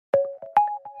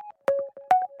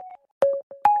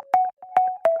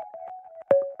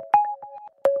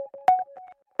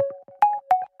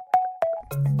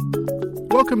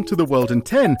Welcome to The World in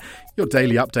 10, your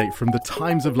daily update from the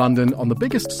Times of London on the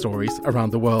biggest stories around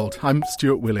the world. I'm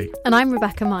Stuart Willey. And I'm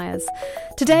Rebecca Myers.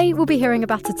 Today we'll be hearing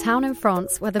about a town in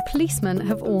France where the policemen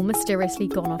have all mysteriously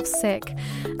gone off sick,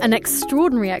 an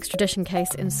extraordinary extradition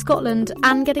case in Scotland,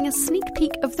 and getting a sneak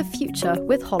peek of the future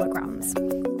with holograms.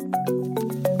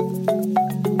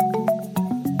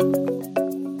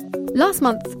 Last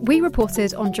month, we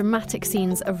reported on dramatic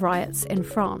scenes of riots in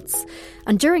France.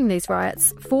 And during these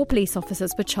riots, 4 police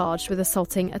officers were charged with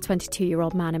assaulting a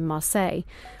 22-year-old man in Marseille.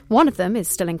 One of them is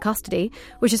still in custody,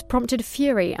 which has prompted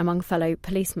fury among fellow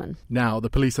policemen. Now the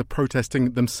police are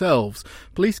protesting themselves.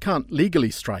 Police can't legally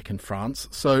strike in France,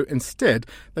 so instead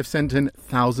they've sent in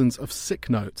thousands of sick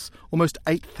notes. Almost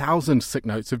 8,000 sick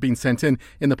notes have been sent in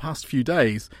the past few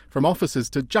days from officers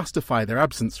to justify their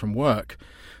absence from work.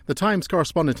 The Times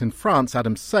correspondent in France,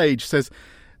 Adam Sage, says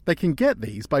they can get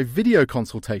these by video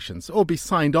consultations or be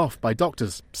signed off by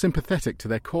doctors sympathetic to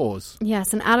their cause.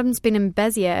 Yes, and Adam's been in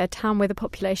Béziers, a town with a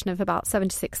population of about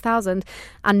 76,000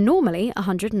 and normally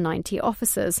 190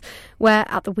 officers, where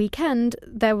at the weekend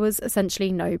there was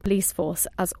essentially no police force,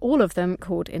 as all of them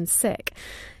called in sick.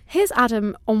 Here's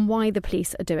Adam on why the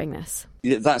police are doing this.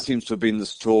 Yeah, that seems to have been the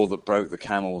straw that broke the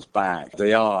camel's back.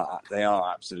 They are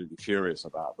absolutely furious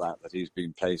about that he's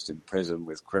been placed in prison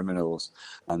with criminals,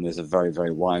 and there's a very,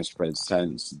 very widespread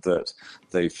sense that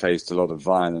they faced a lot of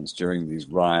violence during these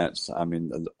riots. I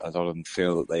mean, a lot of them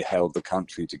feel that they held the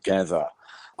country together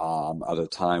at a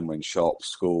time when shops,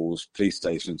 schools, police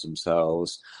stations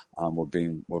themselves were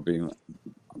being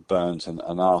burnt and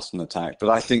arson attacked. But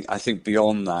I think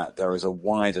beyond that, there is a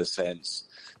wider sense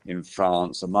in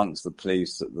France amongst the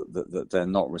police that they're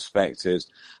not respected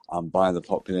by the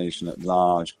population at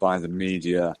large, by the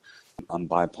media and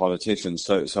by politicians.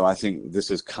 So I think this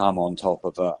has come on top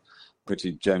of a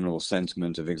pretty general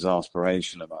sentiment of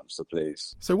exasperation amongst the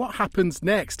police. So what happens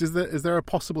next? Is there a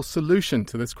possible solution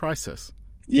to this crisis?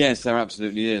 Yes, there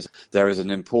absolutely is. There is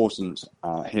an important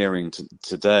hearing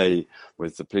today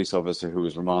with the police officer who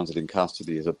was remanded in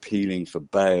custody is appealing for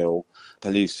bail.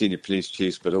 Senior police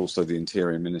chiefs, but also the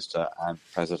Interior Minister and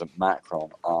President Macron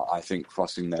are, I think,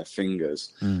 crossing their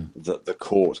fingers that the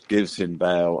court gives him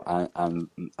bail,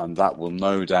 and that will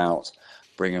no doubt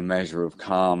bring a measure of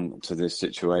calm to this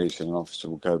situation. An officer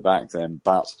will go back then,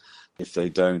 but if they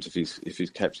don't, if he's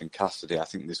kept in custody, I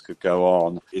think this could go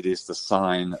on. It is the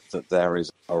sign that there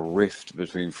is a rift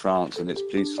between France and its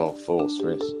police force,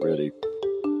 really.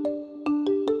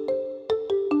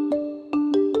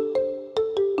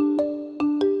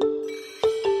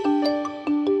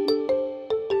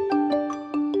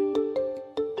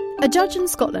 A judge in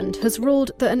Scotland has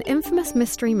ruled that an infamous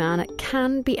mystery man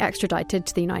can be extradited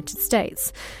to the United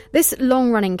States. This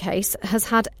long-running case has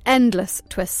had endless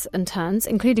twists and turns,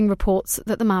 including reports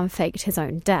that the man faked his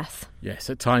own death. Yes,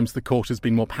 at times the court has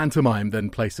been more pantomime than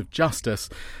place of justice.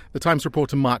 The Times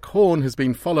reporter Mark Horn has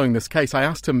been following this case. I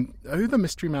asked him who the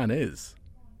mystery man is.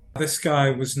 This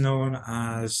guy was known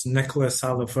as Nicholas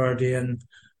Aliverdian.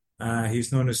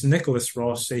 He's known as Nicholas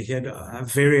Rossi. He had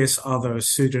various other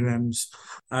pseudonyms.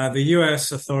 The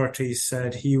US authorities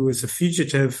said he was a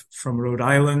fugitive from Rhode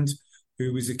Island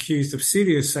who was accused of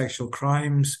serious sexual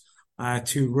crimes,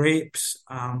 2 rapes,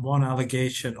 and 1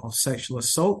 allegation of sexual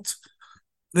assault.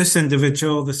 This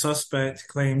individual, the suspect,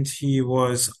 claimed he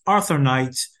was Arthur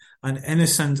Knight, an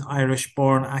innocent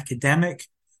Irish-born academic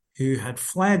who had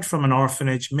fled from an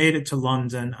orphanage, made it to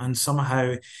London, and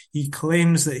somehow he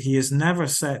claims that he has never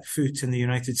set foot in the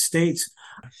United States.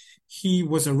 He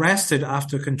was arrested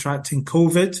after contracting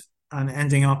COVID and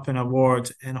ending up in a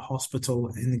ward in a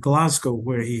hospital in Glasgow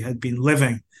where he had been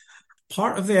living.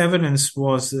 Part of the evidence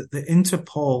was that the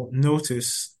Interpol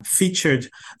notice featured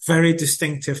very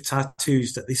distinctive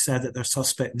tattoos that they said that their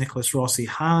suspect Nicholas Rossi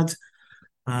had,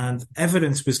 and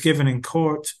evidence was given in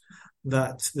court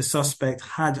that the suspect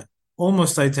had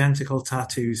almost identical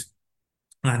tattoos.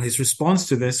 And his response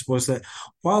to this was that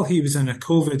while he was in a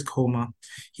COVID coma,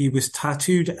 he was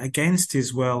tattooed against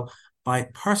his will by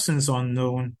persons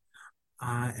unknown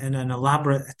in an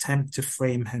elaborate attempt to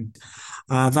frame him.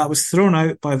 That was thrown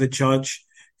out by the judge,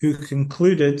 who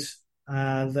concluded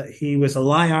that he was a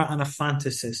liar and a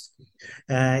fantasist.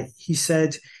 He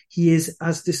said he is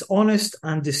as dishonest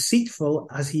and deceitful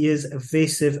as he is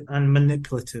evasive and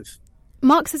manipulative.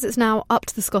 Mark says it's now up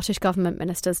to the Scottish Government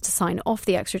ministers to sign off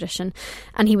the extradition,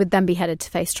 and he would then be headed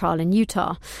to face trial in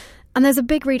Utah. And there's a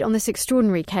big read on this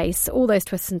extraordinary case, all those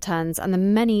twists and turns, and the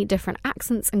many different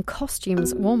accents and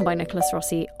costumes worn by Nicholas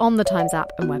Rossi on the Times app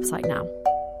and website now.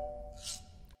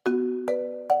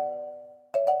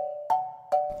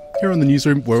 Here on the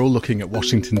newsroom, we're all looking at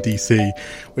Washington, D.C.,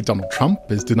 where Donald Trump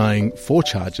is denying 4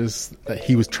 charges that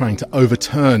he was trying to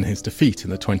overturn his defeat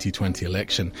in the 2020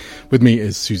 election. With me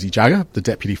is Susie Jagger, the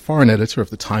Deputy Foreign Editor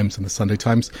of The Times and The Sunday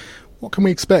Times. What can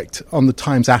we expect on the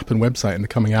Times app and website in the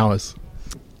coming hours?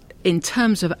 In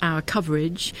terms of our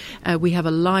coverage, we have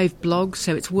a live blog,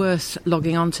 so it's worth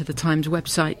logging on to the Times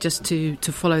website just to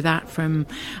follow that from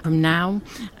now.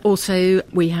 Also,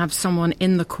 we have someone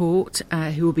in the court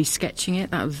who will be sketching it.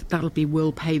 That'll be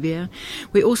Will Pavia.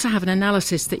 We also have an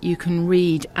analysis that you can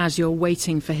read as you're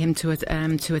waiting for him to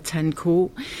attend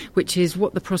court, which is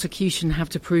what the prosecution have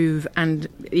to prove and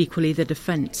equally the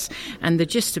defence. And the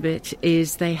gist of it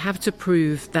is they have to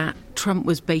prove that Trump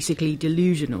was basically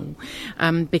delusional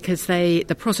because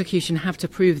the prosecution have to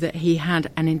prove that he had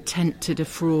an intent to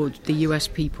defraud the US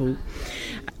people.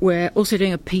 We're also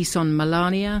doing a piece on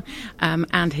Melania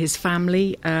and his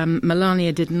family.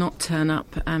 Melania did not turn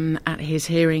up at his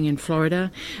hearing in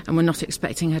Florida, and we're not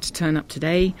expecting her to turn up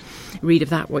today. Read of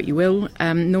that what you will.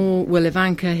 Nor will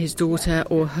Ivanka, his daughter,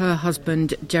 or her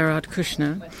husband, Jared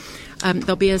Kushner.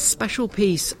 There'll be a special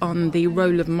piece on the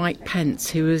role of Mike Pence,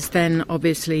 who was then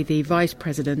obviously the vice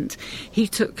president. He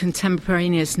took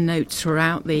contemporaneous notes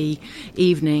throughout the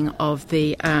evening of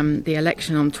the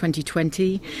election on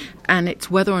 2020, and it's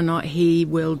whether or not he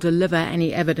will deliver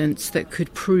any evidence that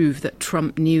could prove that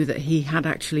Trump knew that he had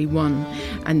actually won,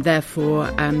 and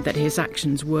therefore that his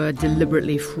actions were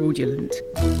deliberately fraudulent.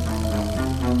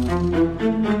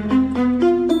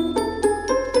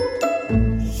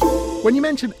 When you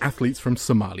mention athletes from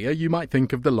Somalia, you might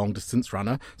think of the long-distance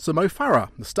runner Mo Farah,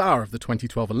 the star of the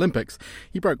 2012 Olympics.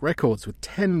 He broke records with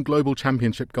 10 global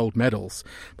championship gold medals.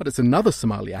 But it's another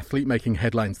Somali athlete making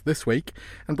headlines this week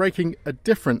and breaking a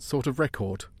different sort of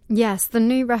record. Yes, the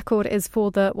new record is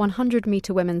for the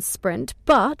 100-metre women's sprint,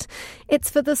 but it's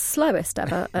for the slowest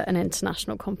ever at an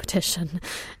international competition.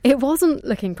 It wasn't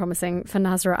looking promising for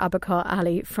Nasra Abubakar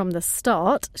Ali from the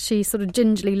start. She sort of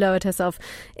gingerly lowered herself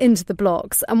into the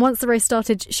blocks, and once the race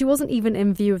started, she wasn't even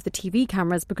in view of the TV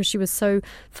cameras because she was so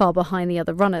far behind the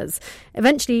other runners.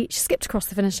 Eventually, she skipped across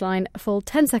the finish line a full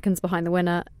 10 seconds behind the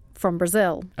winner, from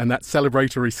Brazil. And that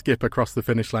celebratory skip across the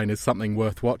finish line is something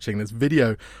worth watching. There's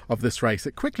video of this race.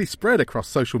 It quickly spread across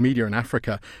social media in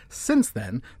Africa. Since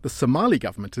then, the Somali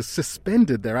government has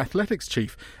suspended their athletics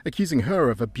chief, accusing her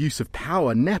of abuse of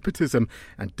power, nepotism,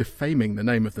 and defaming the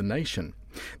name of the nation.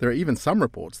 There are even some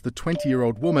reports the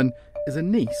 20-year-old woman is a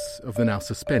niece of the now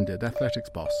suspended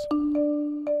athletics boss.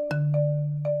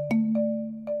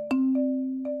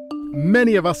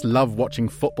 Many of us love watching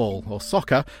football or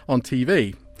soccer on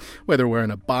TV. Whether we're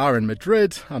in a bar in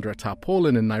Madrid, under a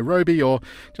tarpaulin in Nairobi, or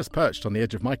just perched on the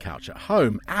edge of my couch at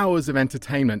home, hours of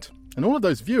entertainment. And all of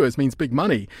those viewers means big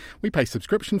money. We pay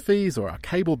subscription fees or our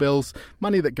cable bills,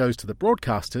 money that goes to the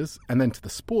broadcasters and then to the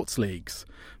sports leagues.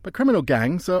 But criminal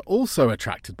gangs are also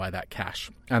attracted by that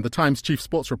cash. And the Times chief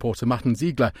sports reporter Martin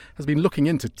Ziegler has been looking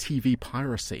into TV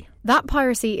piracy. That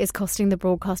piracy is costing the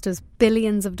broadcasters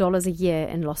billions of dollars a year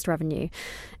in lost revenue.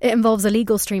 It involves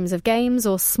illegal streams of games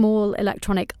or small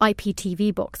electronic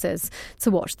IPTV boxes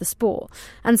to watch the sport.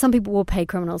 And some people will pay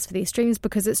criminals for these streams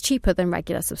because it's cheaper than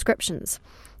regular subscriptions.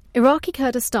 Iraqi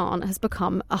Kurdistan has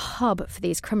become a hub for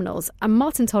these criminals, and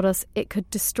Martin told us it could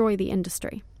destroy the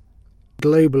industry.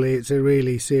 Globally, it's a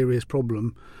really serious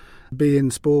problem.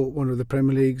 beIN Sport, one of the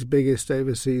Premier League's biggest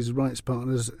overseas rights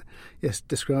partners,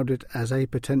 described it as a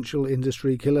potential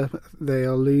industry killer. They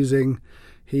are losing,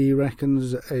 he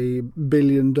reckons, $1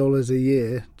 billion a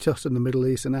year just in the Middle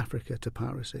East and Africa to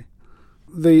piracy.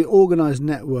 The organised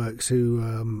networks who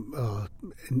are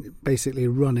basically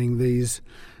running these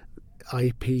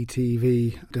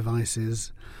IPTV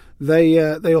devices,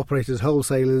 they operate as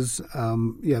wholesalers.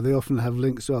 They often have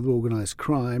links to other organised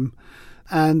crime.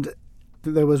 And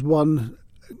there was one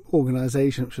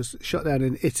organisation which was shut down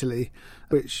in Italy,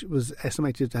 which was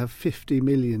estimated to have 50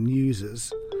 million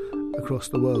users across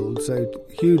the world, so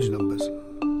huge numbers.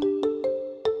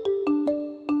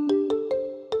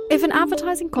 If an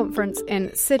advertising conference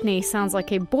in Sydney sounds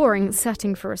like a boring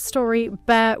setting for a story,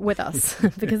 bear with us,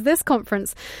 because this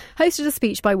conference hosted a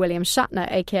speech by William Shatner,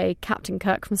 aka Captain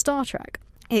Kirk from Star Trek.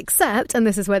 Except, and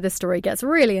this is where this story gets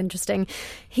really interesting,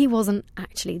 he wasn't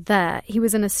actually there. He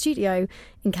was in a studio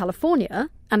in California,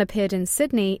 and appeared in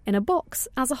Sydney in a box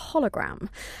as a hologram.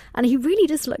 And he really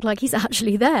does look like he's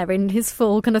actually there in his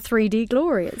full kind of 3D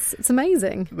glory. It's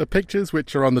amazing. The pictures,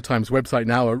 which are on the Times website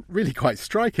now, are really quite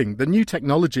striking. The new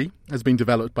technology has been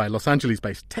developed by Los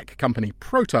Angeles-based tech company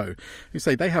Proto, who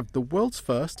say they have the world's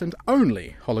first and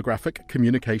only holographic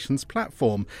communications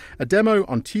platform. A demo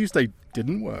on Tuesday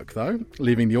didn't work, though,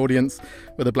 leaving the audience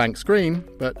with a blank screen,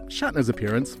 but Shatner's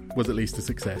appearance was at least a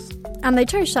success. And they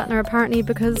chose Shatner apparently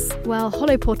because, well,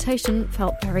 holoportation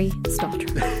felt very Star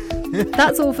Trek.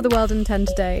 That's all for The World in 10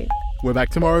 today. We're back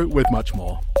tomorrow with much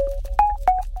more.